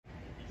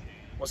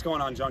What's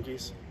going on,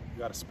 junkies? We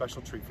got a special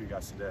treat for you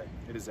guys today.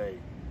 It is a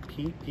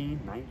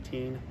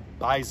PP19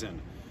 Bizon.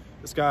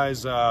 This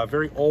guy's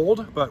very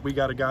old, but we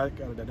got an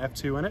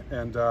F2 in it,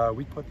 and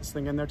we put this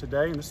thing in there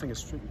today, and this thing is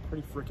shooting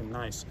pretty freaking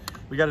nice.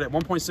 We got it at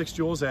 1.6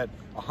 joules at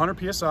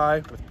 100 PSI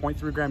with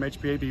 0.3 gram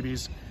HPA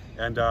BBs,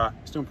 and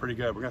it's doing pretty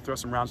good. We're gonna throw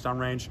some rounds down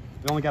range.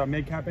 We only got a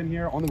mid cap in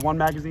here, only one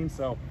magazine,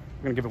 so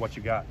we're gonna give it what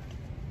you got.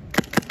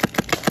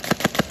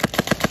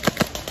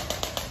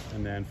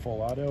 And then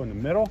full auto in the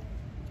middle.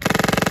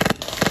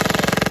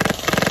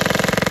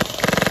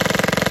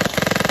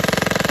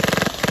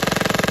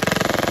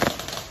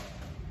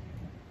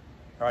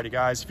 Alrighty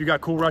guys, if you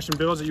got cool Russian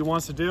builds that you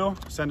want us to do,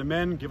 send them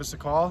in, give us a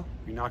call,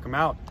 we knock them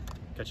out.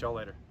 Catch y'all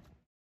later.